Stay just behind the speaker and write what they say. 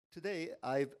Today,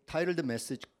 I've titled the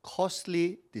message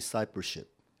Costly Discipleship.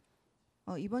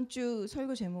 이번 주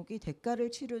설교 제목이 대가를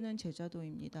치르는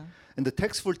제자도입니다. And the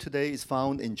text for today is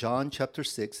found in John chapter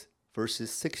 6,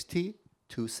 verses 60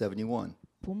 to 71.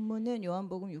 본문은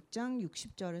요한복음 6장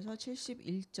 60절에서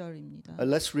 71절입니다.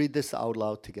 Let's read this out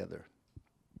loud together.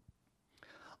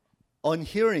 On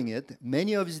hearing it,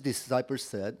 many of his disciples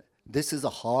said, "This is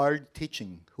a hard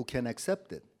teaching. Who can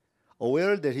accept it?"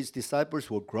 Aware that his disciples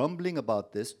were grumbling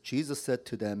about this, Jesus said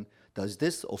to them, "Does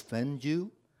this offend you?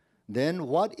 Then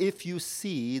what if you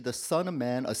see the Son of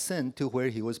Man ascend to where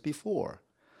he was before?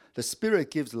 The Spirit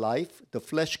gives life, the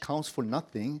flesh counts for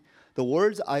nothing. The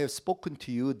words I have spoken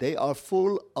to you, they are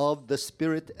full of the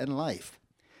Spirit and life.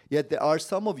 Yet there are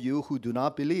some of you who do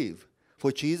not believe."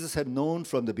 For Jesus had known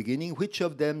from the beginning which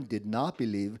of them did not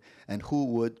believe and who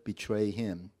would betray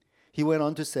him. He went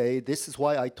on to say, "This is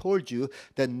why I told you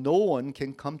that no one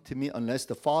can come to me unless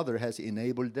the Father has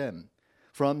enabled them."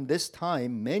 From this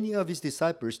time, many of his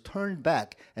disciples turned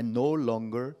back and no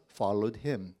longer followed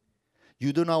him.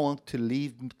 "You do not want to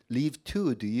leave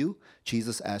too, do you?"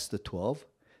 Jesus asked the 12.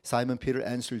 Simon Peter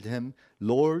answered him,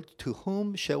 "Lord, to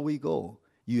whom shall we go?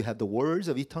 You have the words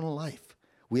of eternal life.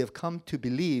 We have come to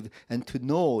believe and to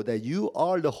know that you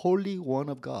are the Holy One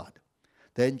of God."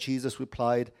 Then Jesus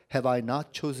replied, "Have I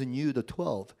not chosen you, the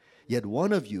 12? Yet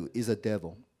one of you is a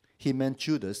devil." He meant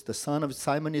Judas, the son of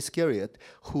Simon Iscariot,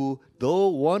 who, though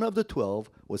one of the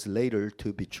 12, was later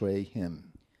to betray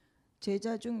him.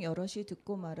 제자 중 여럿이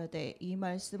듣고 말하되 이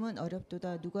말씀은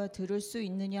어렵도다 누가 들을 수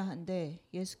있느냐 한데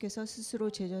예수께서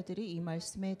스스로 제자들이 이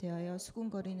말씀에 대하여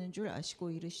수군거리는 줄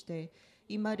아시고 이르시되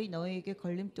이 말이 너희에게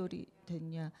걸림돌이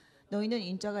됐냐 너희는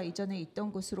인자가 이전에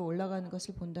있던 곳으로 올라가는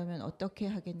것을 본다면 어떻게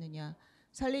하겠느냐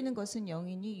살리는 것은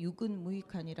영이니 육은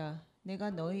무익하니라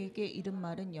내가 너희에게 이른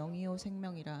말은 영이요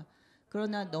생명이라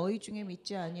그러나 너희 중에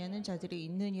믿지 아니하는 자들이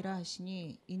있느니라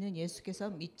하시니 이는 예수께서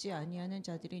믿지 아니하는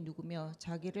자들이 누구며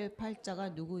자기를 팔 자가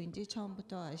누구인지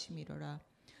처음부터 아심이로라.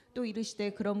 또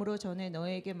이르시되 그러므로 전에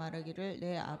너희에게 말하기를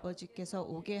내 아버지께서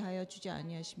오게 하여 주지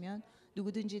아니하시면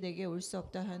누구든지 내게 올 수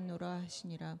없다 하노라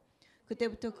하시니라.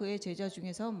 그때부터 그의 제자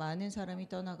중에서 많은 사람이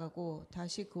떠나가고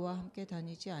다시 그와 함께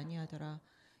다니지 아니하더라.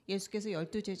 예수께서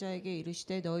 12 제자에게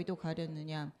이르시되 너희도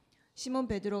가렸느냐? 시몬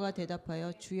베드로가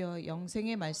대답하여 주여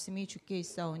영생의 말씀이 주께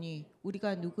있사오니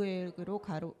우리가 누구에게로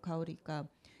가오리까?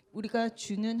 우리가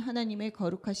주는 하나님의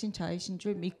거룩하신 자이신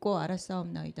줄 믿고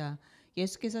알았사옵나이다.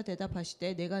 예수께서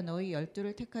대답하시되 내가 너희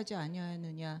 12를 택하지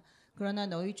아니하였느냐? 그러나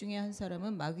너희 중에 한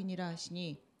사람은 마귀니라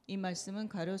하시니 이 말씀은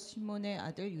가룟 시몬의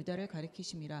아들 유다를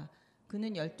가리키심이라.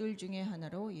 그는 12 중에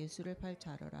하나로 예수를 팔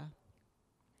자로라.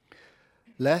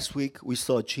 Last week, we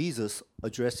saw Jesus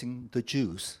addressing the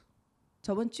Jews.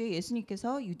 저번 주에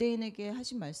예수님께서 유대인에게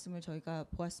하신 말씀을 저희가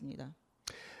보았습니다.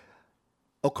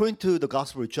 According to the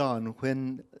Gospel of John,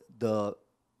 when the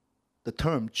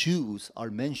term Jews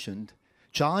are mentioned,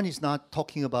 John is not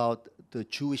talking about the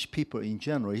Jewish people in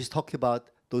general. He's talking about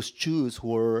those Jews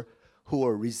who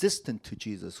are resistant to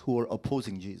Jesus, who are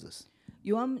opposing Jesus.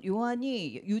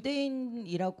 요한이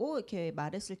유대인이라고 이렇게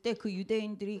말했을 때 그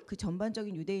유대인들이 그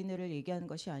전반적인 유대인들을 얘기하는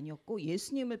것이 아니었고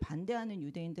예수님을 반대하는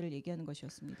유대인들을 얘기하는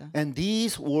것이었습니다. And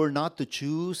these were not the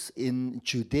Jews in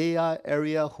Judea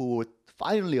area who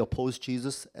finally opposed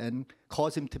Jesus and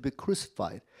caused him to be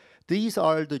crucified. These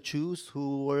are the Jews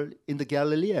who were in the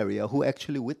Galilee area who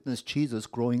actually witnessed Jesus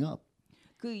growing up.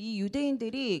 이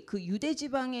유대인들이 그 유대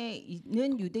지방에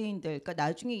있는 유대인들, 그러니까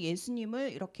나중에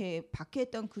예수님을 이렇게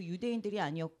박해했던 그 유대인들이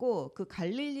아니었고 그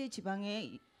갈릴리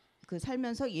지방에 그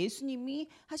살면서 예수님이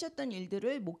하셨던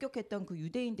일들을 목격했던 그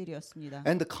유대인들이었습니다.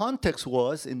 And the context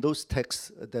was in those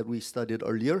texts that we studied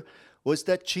earlier was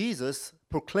that Jesus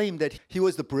proclaimed that he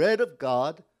was the bread of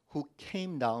God who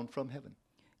came down from heaven.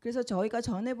 그래서 저희가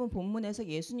전에 본 본문에서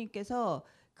예수님께서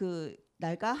그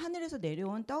날가 하늘에서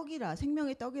내려온 떡이라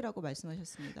생명의 떡이라고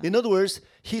말씀하셨습니다. In other words,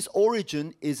 his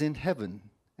origin is in heaven,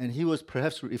 and he was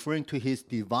perhaps referring to his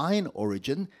divine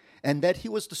origin, and that he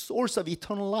was the source of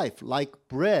eternal life, like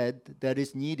bread that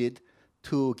is needed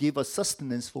to give us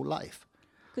sustenance for life.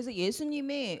 그래서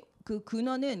예수님의 그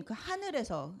근원은 그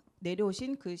하늘에서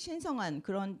내려오신 그 신성한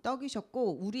그런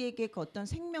떡이셨고 우리에게 그 어떤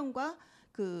생명과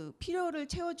그 필요를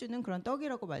채워주는 그런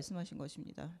떡이라고 말씀하신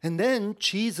것입니다. And then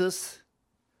Jesus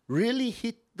really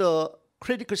hit the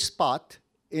critical spot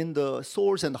in the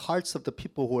souls and hearts of the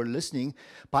people who are listening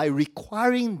by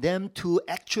requiring them to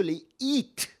actually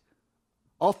eat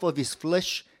off of his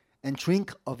flesh and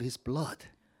drink of his blood.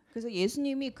 그래서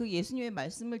예수님이 그 예수님의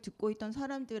말씀을 듣고 있던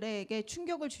사람들에게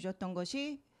충격을 주셨던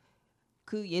것이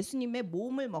그 예수님의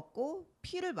몸을 먹고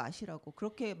피를 마시라고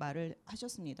그렇게 말을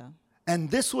하셨습니다.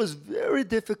 And this was very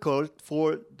difficult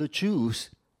for the Jews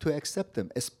to accept them,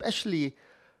 especially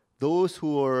those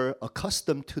who are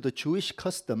accustomed to the Jewish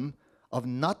custom of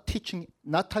not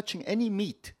touching any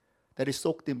meat that is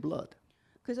soaked in blood.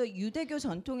 그래서 유대교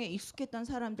전통에 익숙했던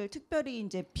사람들, 특별히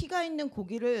이제 피가 있는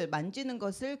고기를 만지는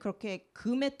것을 그렇게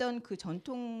금했던 그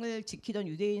전통을 지키던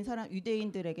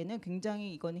유대인들에게는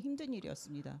굉장히 이거는 힘든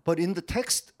일이었습니다. But in the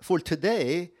text for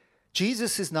today,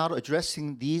 Jesus is not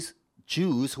addressing these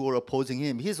Jews who are opposing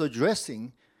him. He's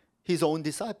addressing his own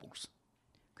disciples.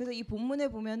 그래서 이 본문에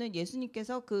보면은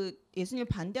예수님께서 그 예수님을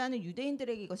반대하는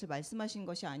유대인들에게 이것을 말씀하신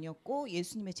것이 아니었고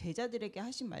예수님의 제자들에게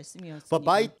하신 말씀이었습니다. But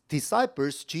by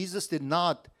disciples, Jesus did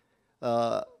not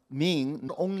mean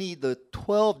only the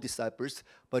 12 disciples,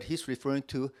 but he's referring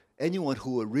to anyone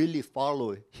who will really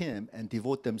follow him and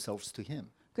devote themselves to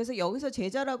him. 그래서 여기서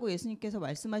제자라고 예수님께서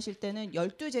말씀하실 때는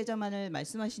 12제자만을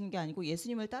말씀하시는 게 아니고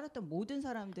예수님을 따랐던 모든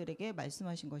사람들에게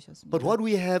말씀하신 것이었습니다. But what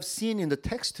we have seen in the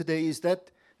text today is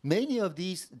that many of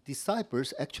these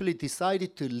disciples actually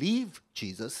decided to leave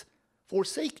Jesus,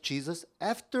 forsake Jesus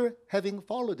after having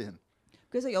followed him.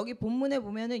 그래서 여기 본문에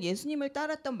보면은 예수님을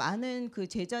따랐던 많은 그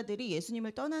제자들이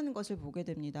예수님을 떠나는 것을 보게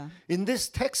됩니다. In this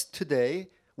text today,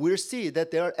 we'll see that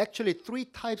there are actually three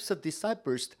types of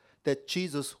disciples that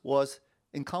Jesus was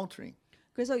encountering.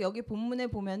 그래서 여기 본문에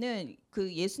보면은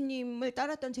그 예수님을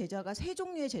따랐던 제자가 세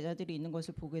종류의 제자들이 있는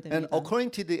것을 보게 And 됩니다.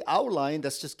 according to the outline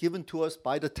that's just given to us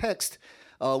by the text,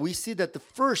 we see that the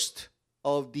first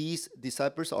of these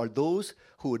disciples are those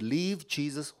who would leave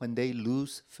Jesus when they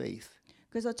lose faith.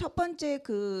 그래서 첫 번째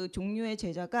그 종류의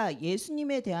제자가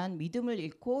예수님에 대한 믿음을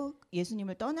잃고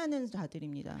예수님을 떠나는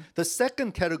자들입니다. The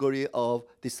second category of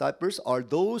disciples are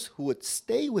those who would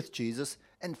stay with Jesus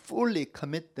and fully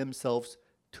commit themselves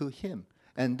to him.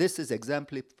 And this is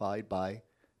exemplified by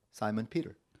Simon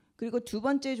Peter. 그리고 두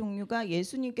번째 종류가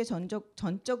예수님께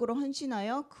전적으로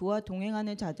헌신하여 그와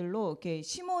동행하는 자들로 이렇게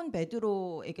시몬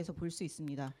베드로에게서 볼 수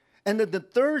있습니다. And then the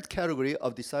third category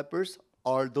of disciples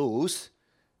are those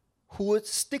who would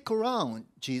stick around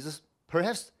Jesus,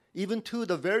 perhaps even to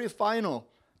the very final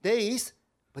days,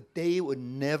 but they would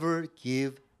never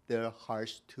give their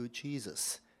hearts to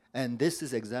Jesus. And this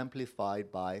is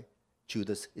exemplified by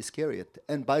Judas Iscariot.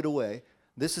 And by the way,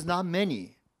 this is not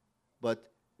many,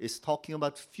 but it's talking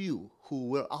about few who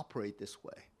will operate this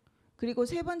way. 그리고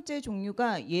세 번째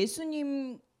종류가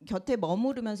예수님 곁에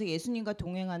머무르면서 예수님과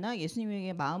동행하나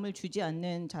예수님에게 마음을 주지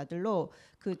않는 자들로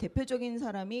그 대표적인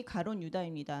사람이 가룟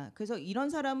유다입니다. 그래서 이런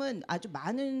사람은 아주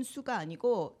많은 수가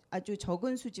아니고 아주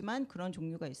적은 수지만 그런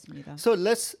종류가 있습니다. So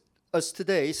let's us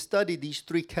today study these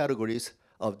three categories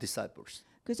of disciples.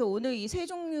 그래서 오늘 이 세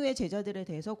종류의 제자들에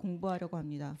대해서 공부하려고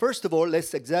합니다. First of all,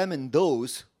 let's examine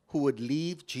those who would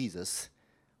leave Jesus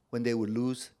when they would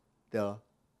lose their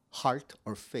heart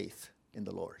or faith in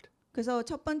the Lord. 그래서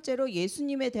첫 번째로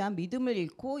예수님에 대한 믿음을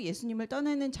잃고 예수님을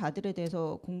떠나는 자들에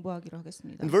대해서 공부하기로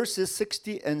하겠습니다. In verses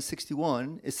 60 and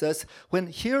 61, it says, when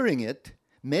hearing it,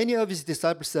 many of his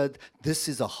disciples said, this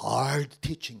is a hard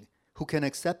teaching. Who can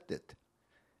accept it?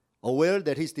 Aware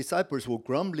that his disciples were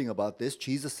grumbling about this,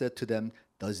 Jesus said to them,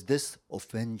 does this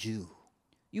offend you?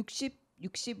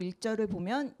 61절을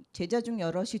보면 제자 중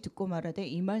여럿이 듣고 말하되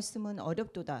이 말씀은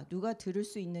어렵도다 누가 들을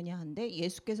수 있느냐 한데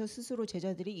예수께서 스스로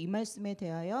제자들이 이 말씀에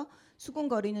대하여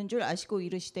수군거리는 줄 아시고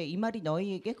이르시되 이 말이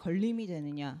너희에게 걸림이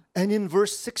되느냐. And in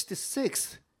verse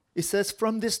 66, it says,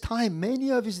 from this time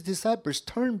many of his disciples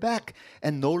turned back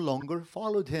and no longer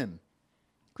followed him.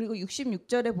 그리고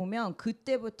 66절에 보면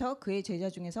그때부터 그의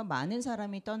제자 중에서 많은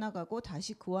사람이 떠나가고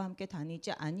다시 그와 함께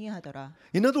다니지 아니하더라.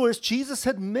 In other words, Jesus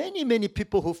had many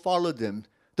people who followed him.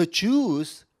 The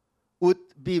Jews would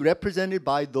be represented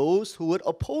by those who would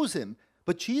oppose him.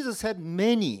 But Jesus had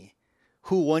many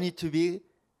who wanted to be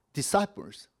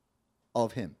disciples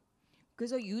of him.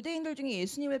 그래서 유대인들 중에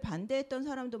예수님을 반대했던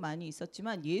사람도 많이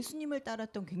있었지만 예수님을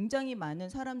따랐던 굉장히 많은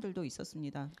사람들도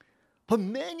있었습니다. But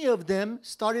many of them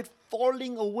started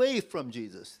falling away from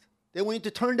Jesus. They wanted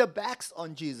to turn their backs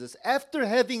on Jesus. After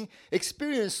having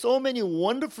experienced so many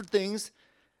wonderful things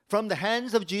from the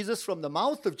hands of Jesus, from the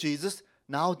mouth of Jesus,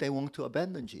 now they want to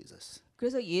abandon Jesus.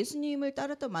 그래서 예수님을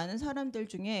따랐던 많은 사람들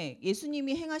중에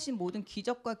예수님이 행하신 모든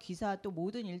기적과 기사 또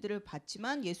모든 일들을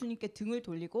봤지만 예수님께 등을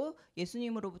돌리고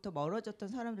예수님으로부터 멀어졌던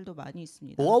사람들도 많이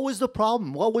있습니다. What was the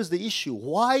problem? What was the issue?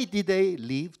 Why did they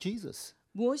leave Jesus?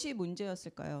 무엇이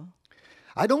문제였을까요?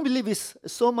 I don't believe it's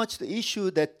so much the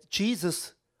issue that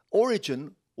Jesus'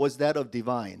 origin was that of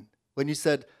divine. When he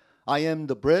said, I am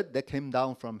the bread that came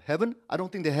down from heaven, I don't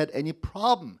think they had any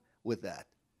problem with that.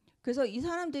 그래서 이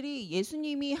사람들이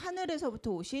예수님이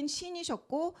하늘에서부터 오신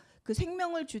신이셨고 그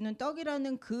생명을 주는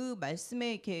떡이라는 그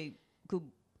말씀에 이렇게 그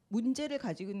문제를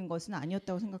가지고 있는 것은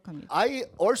아니었다고 생각합니다. I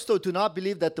also do not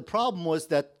believe that the problem was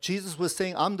that Jesus was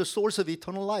saying, I'm the source of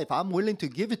eternal life. I'm willing to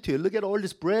give it to you. Look at all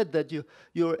this bread that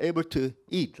you're able to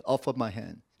eat off of my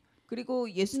hand.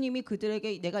 그리고 예수님이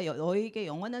그들에게 내가 너에게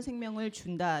영원한 생명을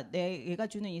준다. 내가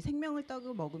주는 이 생명을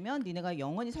떡을 먹으면 니네가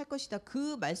영원히 살 것이다.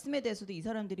 그 말씀에 대해서도 이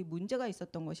사람들이 문제가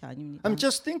있었던 것이 아닙니다.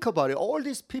 Just think about it. All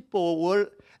these people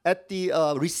were at the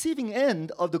receiving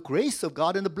end of the grace of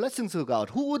God and the blessings of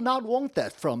God. Who would not want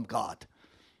that from God?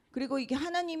 그리고 이게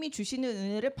하나님이 주시는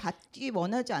은혜를 받기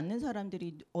원하지 않는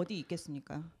사람들이 어디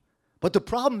있겠습니까? But the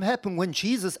problem happened when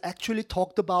Jesus actually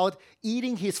talked about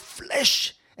eating his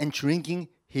flesh and drinking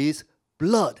his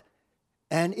blood.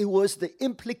 And it was the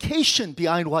implication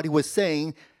behind what he was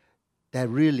saying that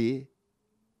really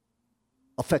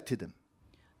affected him.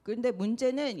 그런데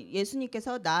문제는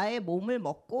예수님께서 나의 몸을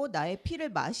먹고 나의 피를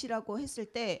마시라고 했을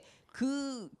때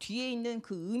그 뒤에 있는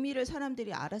그 의미를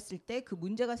사람들이 알았을 때 그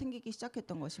문제가 생기기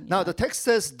시작했던 것입니다. Now the text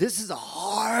says this is a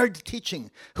hard teaching.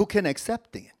 Who can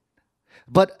accept it?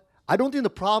 But I don't think the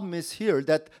problem is here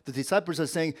that the disciples are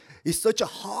saying it's such a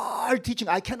hard teaching.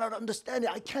 I cannot understand it.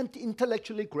 I can't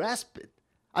intellectually grasp it.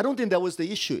 I don't think that was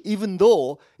the issue, even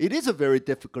though it is a very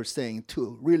difficult saying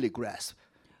to really grasp.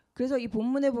 그래서 이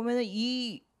본문에 보면은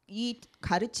이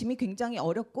가르침이 굉장히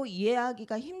어렵고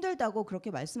이해하기가 힘들다고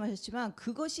그렇게 말씀하셨지만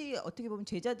그것이 어떻게 보면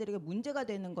제자들에게 문제가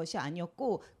되는 것이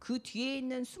아니었고 그 뒤에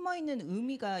있는 숨어 있는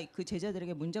의미가 그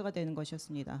제자들에게 문제가 되는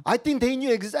것이었습니다. I think they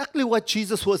knew exactly what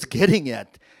Jesus was getting at.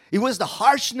 It was the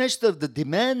harshness of the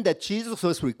demand that Jesus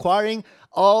was requiring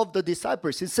of the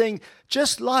disciples. He's saying,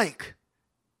 just like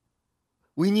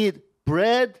we need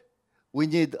bread, we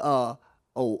need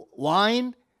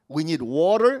wine, we need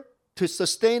water to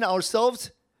sustain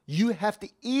ourselves, you have to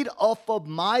eat off of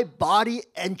my body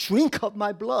and drink of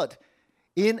my blood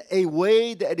in a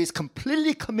way that is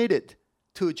completely committed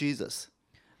to Jesus.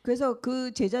 그래서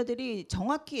그 제자들이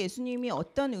정확히 예수님이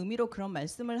어떤 의미로 그런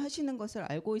말씀을 하시는 것을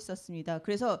알고 있었습니다.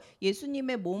 그래서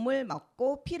예수님의 몸을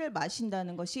먹고 피를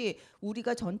마신다는 것이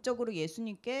우리가 전적으로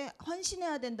예수님께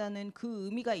헌신해야 된다는 그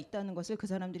의미가 있다는 것을 그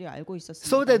사람들이 알고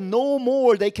있었습니다. So that no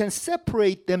more they can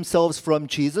separate themselves from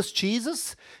Jesus.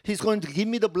 Jesus, He's going to give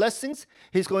me the blessings.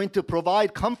 He's going to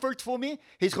provide comfort for me.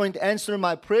 He's going to answer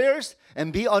my prayers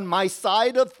and be on my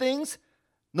side of things.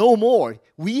 No more.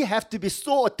 We have to be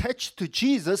so attached to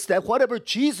Jesus that whatever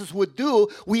Jesus would do,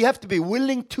 we have to be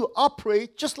willing to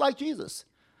operate just like Jesus.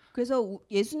 그래서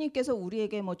예수님께서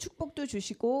우리에게 뭐 축복도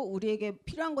주시고 우리에게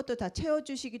필요한 것도 다 채워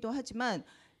주시기도 하지만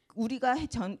우리가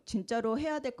진짜로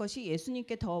해야 될 것이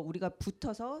예수님께 더 우리가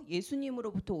붙어서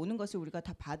예수님으로부터 오는 것을 우리가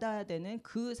다 받아야 되는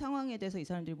그 상황에 대해서 이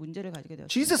사람들이 문제를 가지게 되었습니다.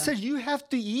 Jesus said, you have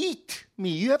to eat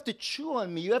me. You have to chew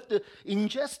on me. You have to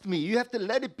ingest me. You have to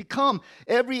let it become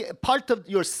every part of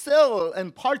your cell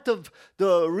and part of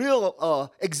the real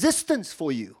existence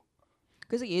for you.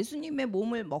 그래서 예수님의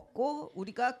몸을 먹고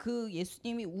우리가 그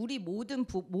예수님이 우리 모든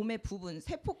몸의 부분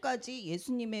세포까지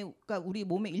예수님의 그러니까 우리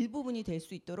몸의 일부분이 될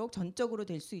수 있도록 전적으로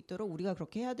될 수 있도록 우리가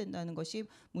그렇게 해야 된다는 것이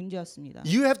문제였습니다.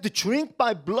 You have to drink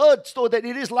my blood so that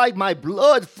it is like my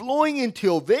blood flowing into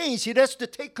your veins. It has to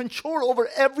take control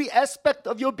over every aspect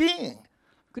of your being.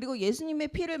 그리고 예수님의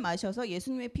피를 마셔서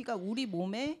예수님의 피가 우리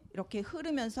몸에 이렇게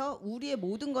흐르면서 우리의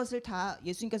모든 것을 다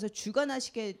예수님께서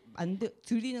주관하시게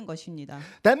드리는 것입니다.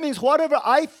 That means whatever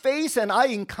I face and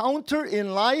I encounter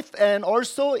in life and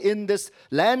also in this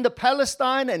land of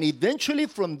Palestine and eventually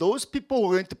from those people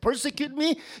who are going to persecute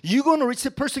me, you're going to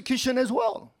receive persecution as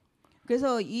well.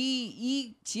 그래서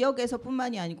이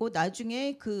지역에서뿐만이 아니고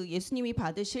나중에 그 예수님이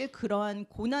받으실 그러한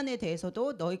고난에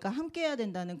대해서도 너희가 함께해야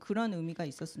된다는 그런 의미가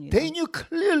있었습니다. They knew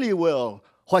clearly well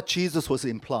what Jesus was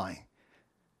implying.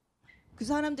 그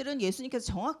사람들은 예수님께서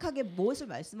정확하게 무엇을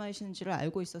말씀하시는지를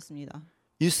알고 있었습니다.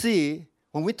 You see,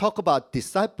 when we talk about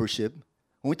discipleship,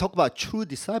 when we talk about true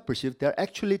discipleship, there are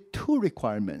actually two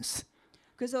requirements.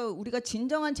 그래서 우리가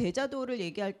진정한 제자도를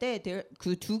얘기할 때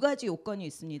그 두 가지 요건이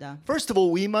있습니다. First of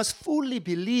all, we must fully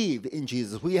believe in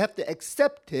Jesus. We have to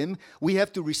accept him. We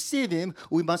have to receive him.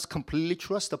 We must completely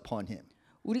trust upon him.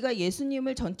 우리가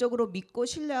예수님을 전적으로 믿고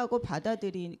신뢰하고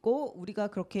받아들이고 우리가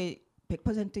그렇게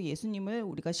 100% 예수님을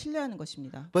우리가 신뢰하는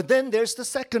것입니다. But then there's the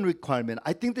second requirement.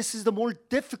 I think this is the more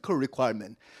difficult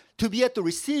requirement. To be at the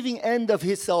receiving end of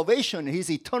his salvation, his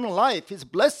eternal life, his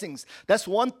blessings. That's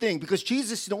one thing because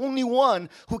Jesus is the only one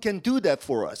who can do that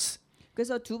for us.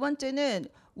 그래서 두 번째는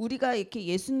우리가 이렇게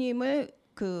예수님을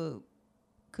그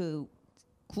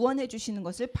구원해 주시는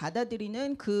것을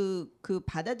받아들이는 그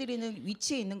받아들이는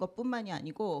위치에 있는 것뿐만이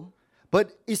아니고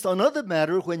But it's another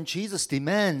matter when Jesus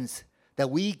demands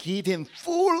that we give him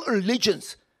full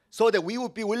allegiance so that we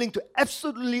would be willing to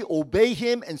absolutely obey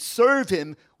him and serve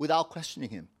him without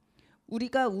questioning him.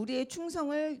 우리가 우리의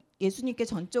충성을 예수님께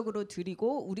전적으로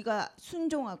드리고 우리가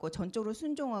전적으로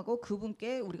순종하고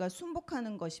그분께 우리가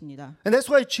순복하는 것입니다. And that's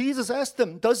why Jesus asked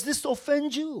them, does this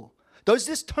offend you? Does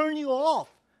this turn you off?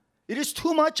 It is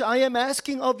too much I am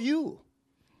asking of you.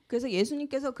 그래서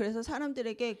예수님께서 그래서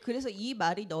사람들에게 그래서 이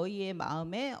말이 너희의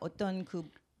마음에 어떤 그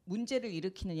문제를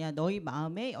일으키느냐, 너희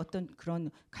마음에 어떤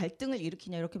그런 갈등을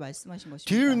일으키냐 이렇게 말씀하신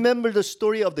Do you 것입니다. remember the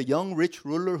story of the young rich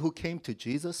ruler who came to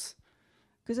Jesus?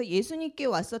 그래서 예수님께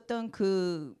왔었던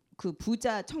그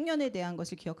부자 청년에 대한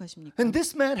것을 기억하십니까? And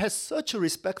this man has such a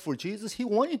respect for Jesus. He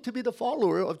wanted to be the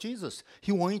follower of Jesus.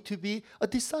 He wanted to be a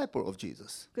disciple of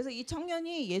Jesus. 그래서 이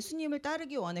청년이 예수님을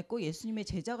따르기 원했고 예수님의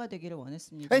제자가 되기를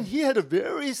원했습니다. And he had a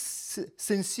very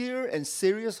sincere and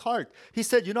serious heart. He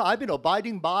said, you know, I've been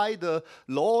abiding by the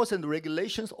laws and the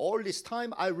regulations all this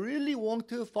time. I really want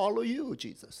to follow you,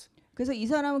 Jesus. 그래서 이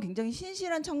사람은 굉장히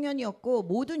신실한 청년이었고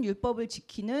모든 율법을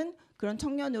지키는 그런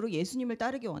청년으로 예수님을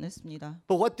따르기 원했습니다.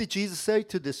 But what did Jesus say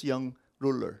to this young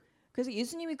ruler? 그래서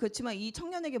예수님이 그렇지만 이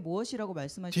청년에게 무엇이라고 Do you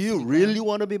말씀하셨습니까? really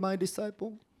want to be my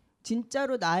disciple?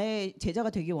 진짜로 나의 제자가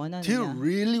되기 Do you 원하느냐?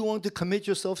 really want to commit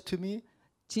yourself to me?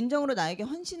 진정으로 나에게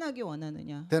헌신하기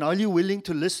원하느냐? Then are you willing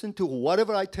to listen to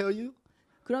whatever I tell you?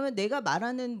 그러면 내가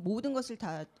말하는 모든 것을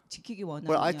다 지키기 Well,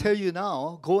 I 원하느냐? tell you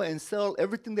now, go and sell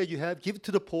everything that you have, give it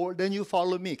to the poor, then you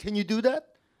follow me. Can you do that?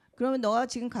 그러면 너가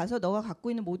지금 가서 너가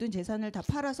갖고 있는 모든 재산을 다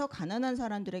팔아서 가난한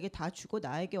사람들에게 다 주고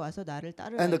나에게 와서 나를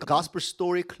따르라. And the gospel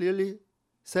story clearly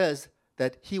says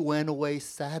that he went away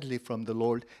sadly from the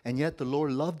Lord, and yet the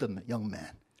Lord loved the young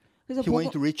man. 그래서 He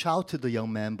wanted to reach out to the young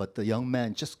man, but the young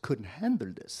man just couldn't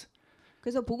handle this.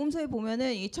 그래서 복음서에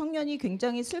보면은 이 청년이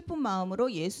굉장히 슬픈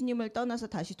마음으로 예수님을 떠나서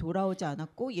다시 돌아오지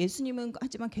않았고 예수님은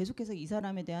하지만 계속해서 이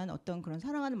사람에 대한 어떤 그런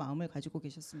사랑하는 마음을 가지고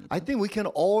계셨습니다. I think we can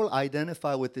all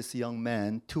identify with this young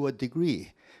man to a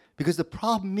degree, because the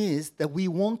problem is that we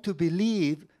want to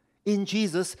believe in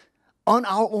Jesus on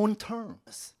our own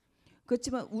terms.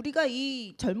 그렇지만 우리가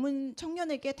이 젊은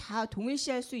청년에게 다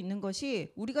동일시할 수 있는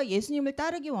것이 우리가 예수님을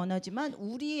따르기 원하지만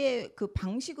우리의 그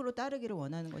방식으로 따르기를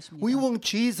원하는 것입니다. We want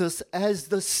Jesus as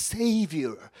the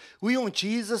Savior. We want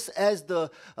Jesus as the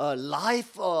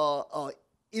life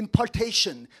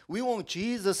impartation. We want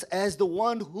Jesus as the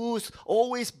one who's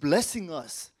always blessing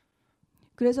us.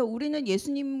 그래서 우리는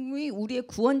예수님이 우리의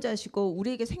구원자시고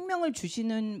우리에게 생명을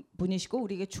주시는 분이시고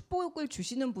우리에게 축복을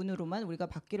주시는 분으로만 우리가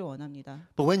받기를 원합니다.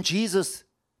 But when Jesus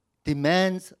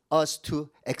demands us to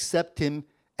accept Him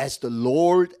as the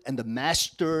Lord and the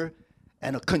Master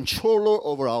and a controller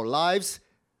over our lives,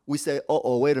 we say,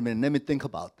 wait a minute, let me think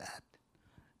about that.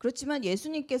 그렇지만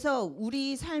예수님께서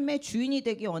우리 삶의 주인이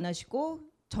되기 원하시고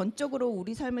전적으로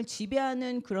우리 삶을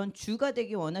지배하는 그런 주가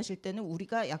되기 원하실 때는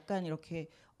우리가 약간 이렇게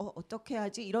어떻게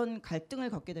하지 이런 갈등을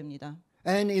겪게 됩니다.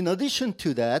 And in addition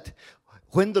to that,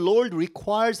 when the Lord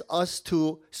requires us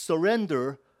to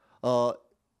surrender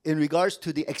in regards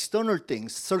to the external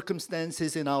things,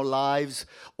 circumstances in our lives,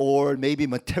 or maybe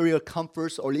material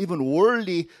comforts, or even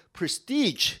worldly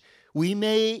prestige, we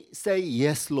may say,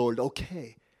 yes, Lord,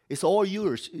 okay, it's all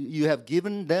yours. You have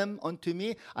given them unto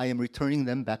me. I am returning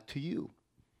them back to you.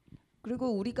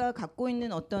 그리고 우리가 갖고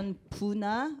있는 어떤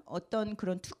부나 어떤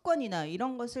그런 특권이나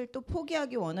이런 것을 또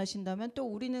포기하기 원하신다면 또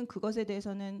우리는 그것에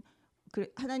대해서는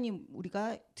하나님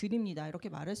우리가 드립니다 이렇게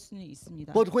말할 수는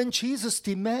있습니다. But when Jesus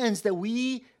demands that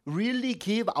we really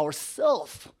give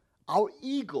ourself, our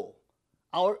ego,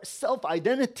 our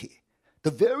self-identity,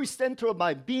 the very center of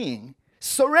my being,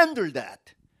 surrender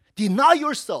that, deny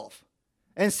yourself,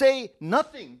 and say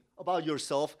nothing about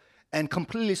yourself, and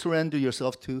completely surrender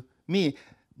yourself to me,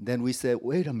 then we say,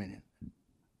 wait a minute,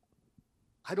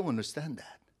 I don't understand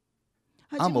that.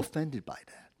 I'm offended by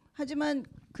that. 하지만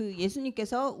그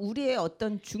예수님께서 우리의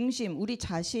어떤 중심, 우리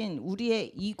자신,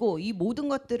 우리의 이고 이 모든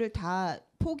것들을 다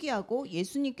포기하고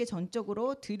예수님께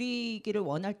전적으로 드리기를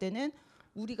원할 때는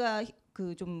우리가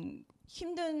그 좀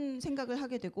힘든 생각을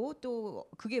하게 되고 또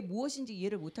그게 무엇인지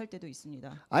이해를 못할 때도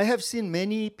있습니다. I have seen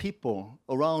many people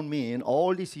around me in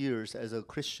all these years as a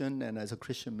Christian and as a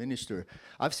Christian minister.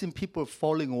 I've seen people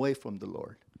falling away from the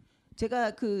Lord.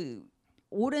 제가 그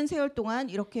오랜 세월 동안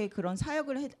이렇게 그런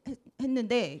사역을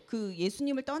했는데 그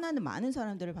예수님을 떠나는 많은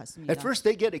사람들을 봤습니다. At first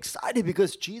they get excited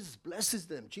because Jesus blesses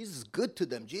them. Jesus is good to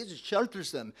them. Jesus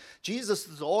shelters them. Jesus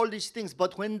does all these things.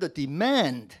 But when the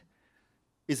demand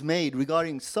is made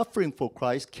regarding suffering for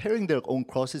Christ, carrying their own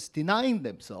crosses, denying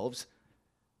themselves,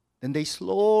 then they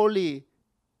slowly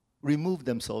remove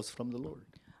themselves from the Lord.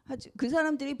 그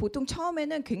사람들이 보통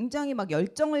처음에는 굉장히 막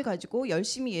열정을 가지고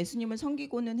열심히 예수님을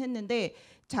섬기고는 했는데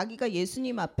자기가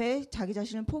예수님 앞에 자기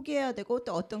자신을 포기해야 되고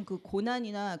또 어떤 그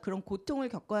고난이나 그런 고통을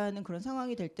겪어야 하는 그런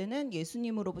상황이 될 때는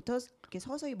예수님으로부터 이렇게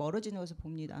서서히 멀어지는 것을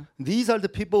봅니다. These are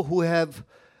the people who have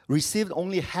received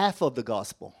only half of the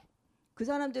gospel. 그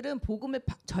사람들은 복음을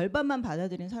절반만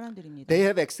받아들인 사람들입니다. They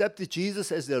have accepted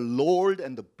Jesus as their Lord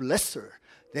and the blesser.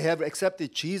 They have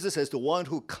accepted Jesus as the one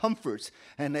who comforts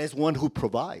and as one who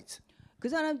provides. 그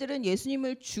사람들은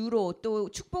예수님을 주로 또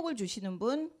축복을 주시는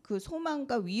분, 그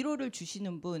소망과 위로를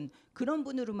주시는 분, 그런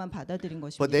분으로만 받아들인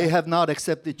것입니다. But they have not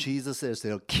accepted Jesus as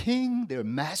their king, their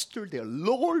master, their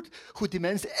Lord who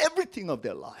demands everything of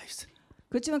their lives.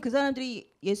 그렇지만 그 사람들이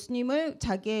예수님을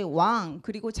자기의 왕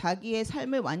그리고 자기의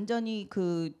삶을 완전히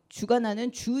그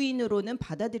주관하는 주인으로는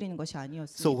받아들이는 것이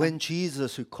아니었습니다. So when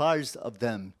Jesus requires of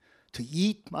them to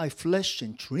eat my flesh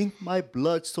and drink my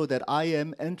blood so that I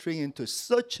am entering into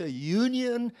such a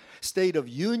union, state of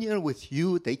union with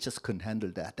you, they just couldn't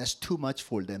handle that. That's too much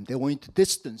for them. They wanted to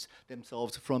distance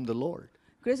themselves from the Lord.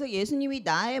 그래서 예수님이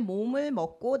나의 몸을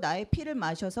먹고 나의 피를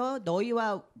마셔서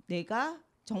너희와 내가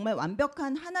정말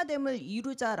완벽한 하나됨을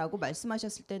이루자라고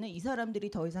말씀하셨을 때는 이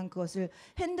사람들이 더 이상 그것을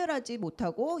핸들하지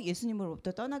못하고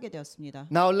예수님으로부터 떠나게 되었습니다.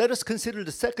 Now let us consider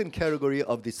the second category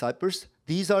of disciples.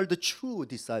 These are the true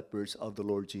disciples of the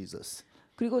Lord Jesus.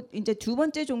 그리고 이제 두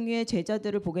번째 종류의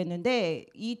제자들을 보겠는데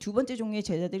이 두 번째 종류의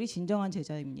제자들이 진정한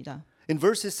제자입니다. In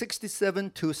verses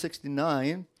 67 to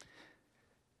 69,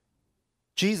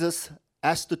 Jesus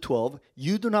asked the 12,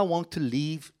 "You do not want to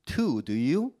leave too, do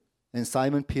you?" And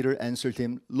Simon Peter answered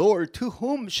him, "Lord, to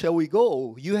whom shall we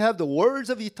go? You have the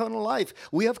words of eternal life.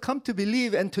 We have come to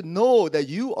believe and to know that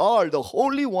you are the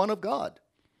Holy One of God."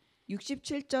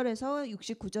 67절에서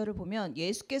 69절을 보면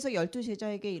예수께서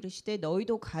 12제자에게 이르시되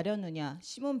너희도 가려느냐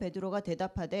시몬 베드로가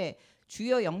대답하되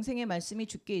주여 영생의 말씀이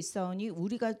주께 있사오니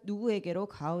우리가 누구에게로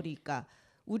가오리이까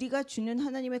우리가 주는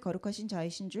하나님의 거룩하신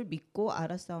자이신 줄 믿고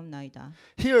알았사옵나이다.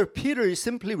 Here Peter is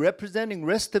simply representing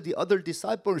rest of the other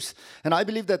disciples, and I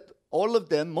believe that all of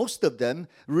them, most of them,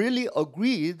 really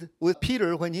agreed with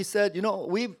Peter when he said, you know,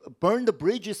 we've burned the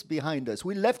bridges behind us.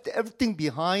 We left everything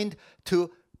behind to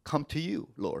come to you,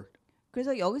 Lord.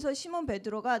 그래서 여기서 시몬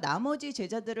베드로가 나머지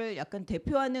제자들을 약간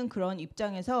대표하는 그런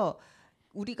입장에서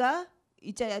우리가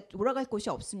이제 돌아갈 곳이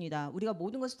없습니다. 우리가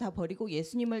모든 것을 다 버리고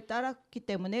예수님을 따랐기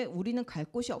때문에 우리는 갈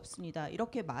곳이 없습니다.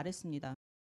 이렇게 말했습니다.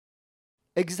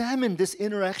 Examine this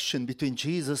interaction between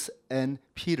Jesus and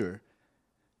Peter.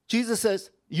 Jesus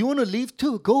says, you want to leave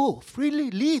too? Go,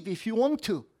 freely leave if you want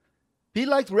to. Be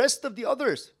like the rest of the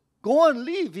others. Go on,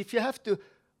 leave if you have to.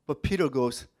 But Peter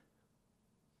goes,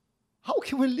 how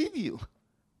can we leave you?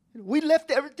 We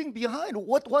left everything behind.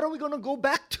 What are we going to go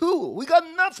back to? We got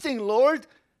nothing, Lord.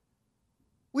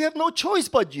 We have no choice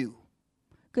but you.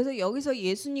 그래서 여기서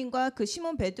예수님과 그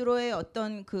시몬 베드로의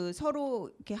어떤 그 서로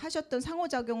이렇게 하셨던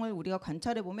상호작용을 우리가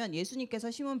관찰해 보면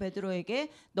예수님께서 시몬 베드로에게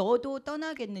너도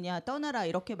떠나겠느냐 떠나라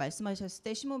이렇게 말씀하셨을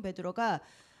때 시몬 베드로가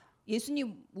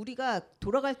예수님 우리가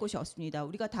돌아갈 곳이 없습니다.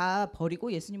 우리가 다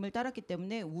버리고 예수님을 따랐기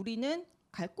때문에 우리는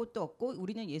갈 곳도 없고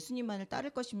우리는 예수님만을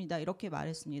따를 것입니다. 이렇게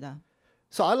말했습니다.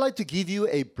 So I'd like to give you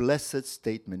a blessed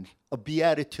statement, a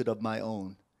beatitude of my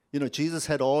own. You know, Jesus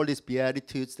had all these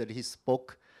beatitudes that he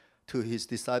spoke to his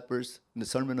disciples in the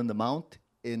Sermon on the Mount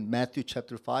in Matthew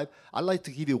chapter 5. I'd like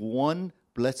to give you one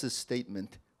blessed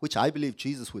statement, which I believe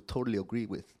Jesus would totally agree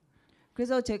with.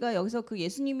 그래서 제가 여기서 그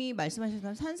예수님이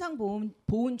말씀하셨던 산상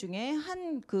보훈 중에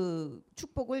한 그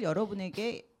축복을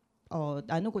여러분에게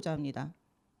나누고자 합니다.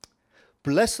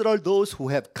 Blessed are those who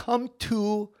have come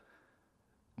to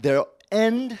their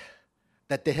end,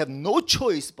 that they have no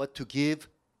choice but to give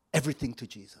everything to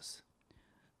Jesus.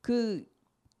 그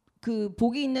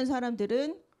복이 있는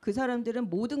사람들은 그 사람들은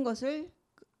모든 것을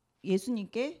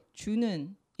예수님께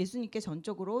주는 예수님께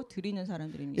전적으로 드리는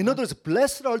사람들입니다. In other words,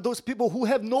 blessed are those people who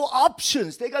have no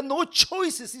options. They got no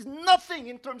choices. It's nothing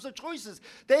in terms of choices.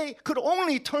 They could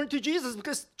only turn to Jesus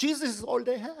because Jesus is all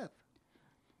they have.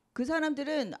 그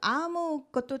사람들은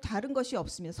아무것도 다른 것이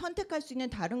없습니다. 선택할 수 있는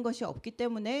다른 것이 없기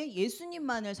때문에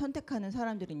예수님만을 선택하는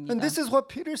사람들입니다. And this is what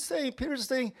Peter's saying. Peter's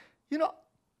saying, you know,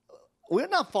 we're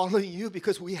not following you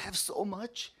because we have so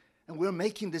much. And we're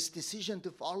making this decision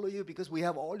to follow you because we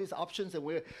have all these options and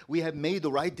we have made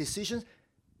the right decisions.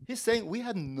 He's saying we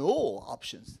have no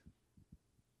options.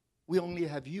 We only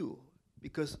have you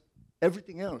because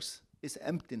everything else is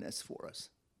emptiness for us.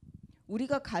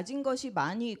 우리가 가진 것이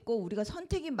많이 있고 우리가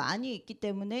선택이 많이 있기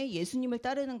때문에 예수님을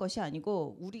따르는 것이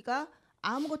아니고 우리가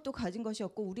아무것도 가진 것이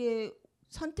없고 우리의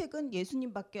선택은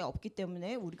예수님밖에 없기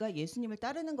때문에 우리가 예수님을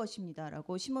따르는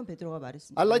것입니다라고 시몬 베드로가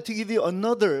말했습니다. I'd like to give you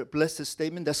another blessed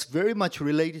statement that's very much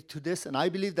related to this, and I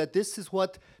believe that this is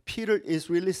what Peter is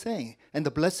really saying. And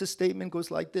the blessed statement goes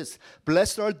like this: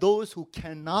 Blessed are those who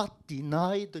cannot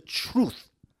deny the truth.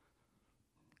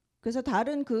 그래서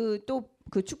다른 그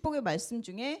축복의 말씀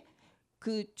중에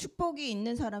그 축복이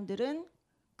있는 사람들은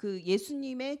그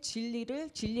예수님의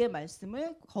진리의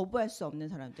말씀을 거부할 수 없는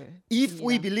사람들. If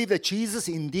we believe that Jesus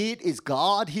indeed is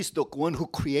God, He's the one who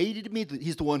created me,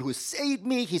 He's the one who saved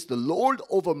me, He's the Lord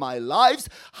over my lives,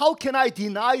 how can I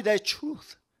deny that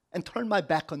truth and turn my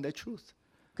back on that truth?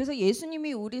 그래서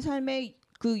예수님이 우리 삶의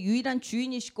그 유일한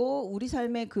주인이시고 우리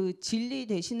삶의 그 진리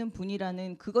되시는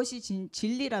분이라는 그것이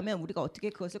진리라면 우리가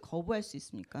어떻게 그것을 거부할 수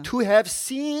있습니까? To have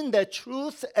seen that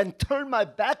truth and turn my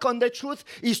back on that truth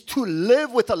is to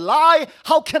live with a lie.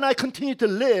 How can I continue to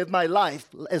live my life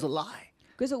as a lie?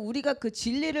 그래서 우리가 그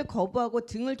진리를 거부하고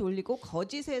등을 돌리고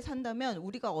거짓에 산다면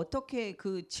우리가 어떻게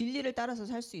그 진리를 따라서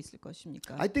살 수 있을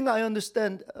것입니까? I think I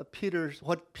understand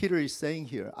what Peter is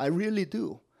saying here. I really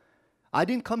do. I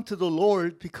didn't come to the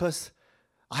Lord because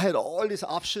I had all these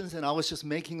options and I was just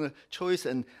making a choice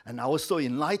and I was so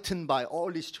enlightened by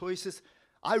all these choices.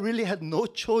 I really had no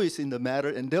choice in the matter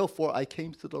and therefore I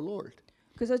came to the Lord.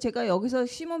 그래서 제가 여기서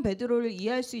시몬 베드로를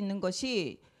이해할 수 있는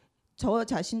것이 저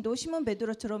자신도 시몬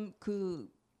베드로처럼 그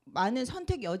많은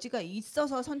선택 여지가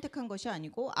있어서 선택한 것이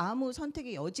아니고 아무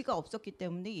선택의 여지가 없었기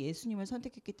때문에 예수님을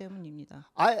선택했기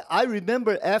때문입니다. I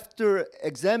remember after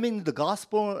examining the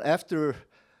gospel, after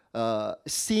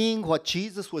seeing what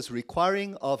Jesus was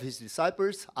requiring of his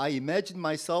disciples, I imagined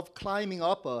myself climbing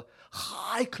up a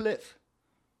high cliff.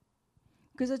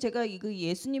 그래서 제가 그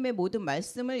예수님의 모든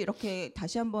말씀을 이렇게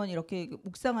다시 한번 이렇게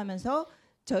묵상하면서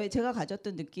제가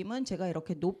가졌던 느낌은 제가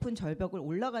이렇게 높은 절벽을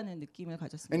올라가는 느낌을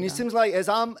가졌습니다. And it seems like as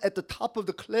I'm at the top of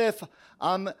the cliff,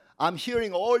 I'm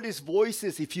hearing all these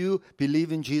voices. If you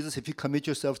believe in Jesus, if you commit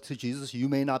yourself to Jesus, you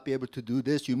may not be able to do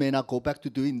this. You may not go back to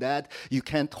doing that. You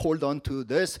can't hold on to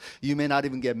this. You may not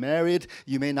even get married.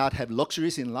 You may not have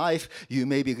luxuries in life. You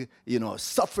may be,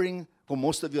 suffering for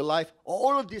most of your life.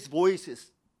 All of these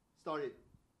voices started,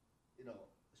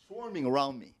 swarming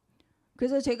around me.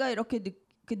 그래서 제가 이렇게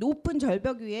그 높은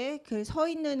절벽 위에 그 서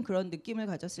있는 그런 느낌을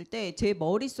가졌을 때 제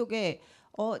머릿속에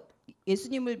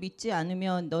예수님을 믿지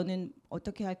않으면 너는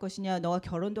어떻게 할 것이냐, 너가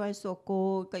결혼도 할 수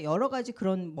없고, 그러니까 여러 가지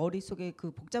그런 머릿속에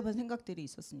그 복잡한 생각들이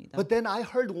있었습니다. But then I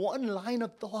heard one line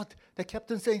of thought that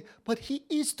kept on saying, but He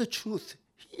is the truth.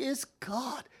 He is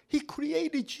God. He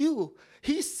created you.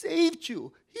 He saved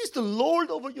you. He's the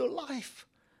Lord over your life.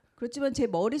 그렇지만 제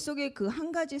머릿속에 그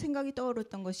한 가지 생각이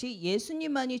떠오르던 것이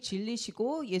예수님만이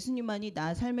진리시고 예수님만이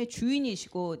나 삶의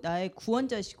주인이시고 나의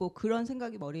구원자시고 그런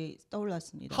생각이 머리에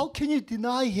떠올랐습니다. How can you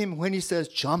deny Him when He says,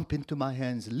 jump into my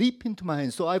hands, leap into my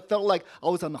hands? So I felt like I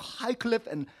was on a high cliff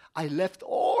and I left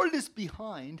all this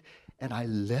behind and I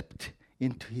leapt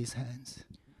into His hands.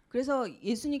 그래서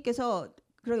예수님께서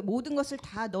그렇게 모든 것을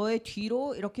다 너의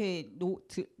뒤로 이렇게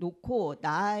놓고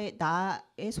나의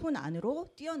손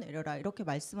안으로 뛰어내려라 이렇게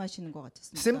말씀하시는 것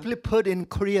같았습니다. Simply put in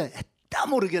Korea, 에따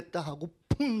모르겠다 하고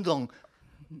풍덩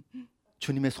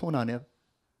주님의 손 안에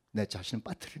내 자신을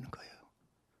빠뜨리는 거예요.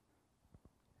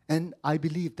 And I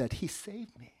believe that He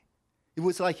saved me. It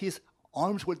was like His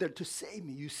arms were there to save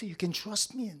me. You see, you can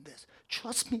trust me in this.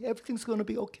 Trust me, everything's going to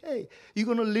be okay. You're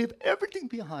going to leave everything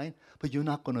behind, but you're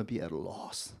not going to be at a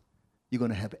loss. You're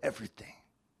going to have everything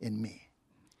in me.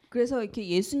 그래서 이렇게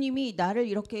예수님이 나를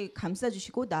이렇게 감싸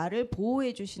주시고 나를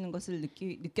보호해 주시는 것을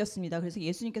느꼈습니다. 그래서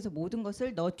예수님께서 모든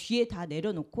것을 너 뒤에 다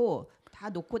내려놓고 다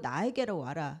놓고 나에게로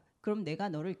와라. 그럼 내가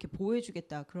너를 이렇게 보호해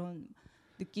주겠다. 그런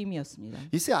느낌이었습니다.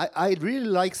 You see, I really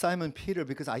like Simon Peter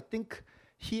because I think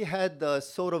he had the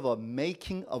sort of a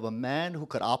making of a man who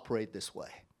could operate this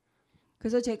way.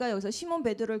 그래서 제가 여기서 시몬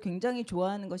베드로를 굉장히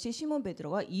좋아하는 것이 시몬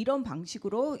베드로가 이런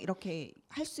방식으로 이렇게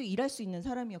일할 수 있는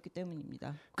사람이었기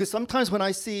때문입니다. Because sometimes when I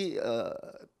see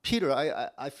Peter,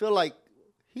 I feel like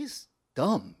he's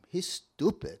dumb, he's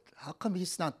stupid. How come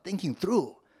he's not thinking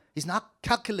through? He's not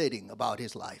calculating about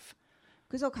his life.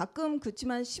 그래서 가끔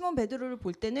그렇지만 시몬 베드로를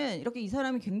볼 때는 이렇게 이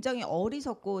사람이 굉장히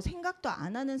어리석고 생각도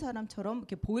안 하는 사람처럼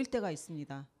이렇게 보일 때가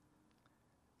있습니다.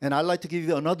 And I'd like to give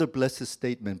you another blessed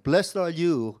statement. Blessed are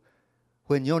you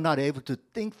when you're not able to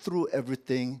think through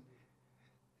everything,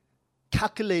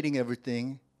 calculating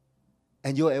everything,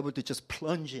 and you're able to just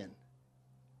plunge in,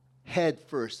 head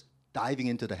first, diving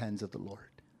into the hands of the Lord.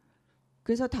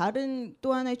 그래서 다른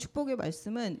또 하나의 축복의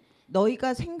말씀은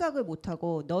너희가 생각을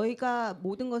못하고 너희가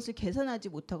모든 것을 계산하지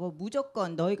못하고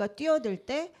무조건 너희가 뛰어들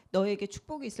때 너에게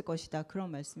축복이 있을 것이다.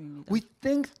 그런 말씀입니다. We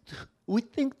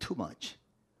think too much.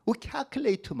 We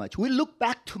calculate too much. We look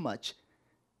back too much.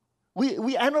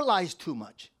 We analyze too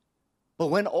much. But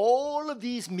when all of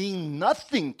these mean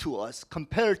nothing to us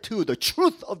compared to the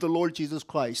truth of the Lord Jesus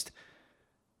Christ,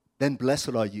 then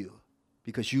blessed are you,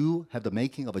 because you have the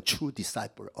making of a true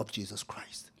disciple of Jesus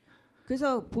Christ.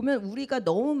 그래서 보면 우리가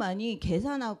너무 많이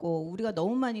계산하고 우리가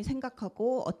너무 많이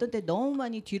생각하고 어떤 때 너무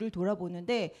많이 뒤를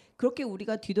돌아보는데 그렇게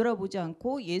우리가 뒤돌아보지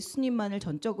않고 예수님만을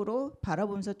전적으로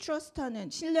바라보면서 트러스트하는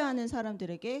신뢰하는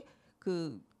사람들에게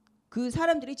그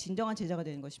사람들이 진정한 제자가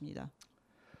되는 것입니다.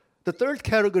 The third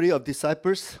category of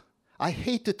disciples, I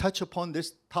hate to touch upon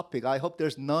this topic. I hope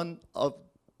there's none of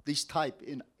this type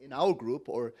in our group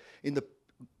or in the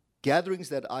gatherings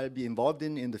that I'll be involved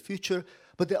in the future.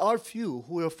 But there are few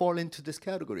who will fall into this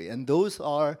category. And those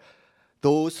are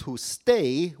those who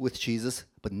stay with Jesus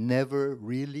but never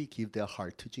really give their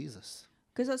heart to Jesus.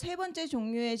 그래서 세 번째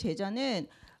종류의 제자는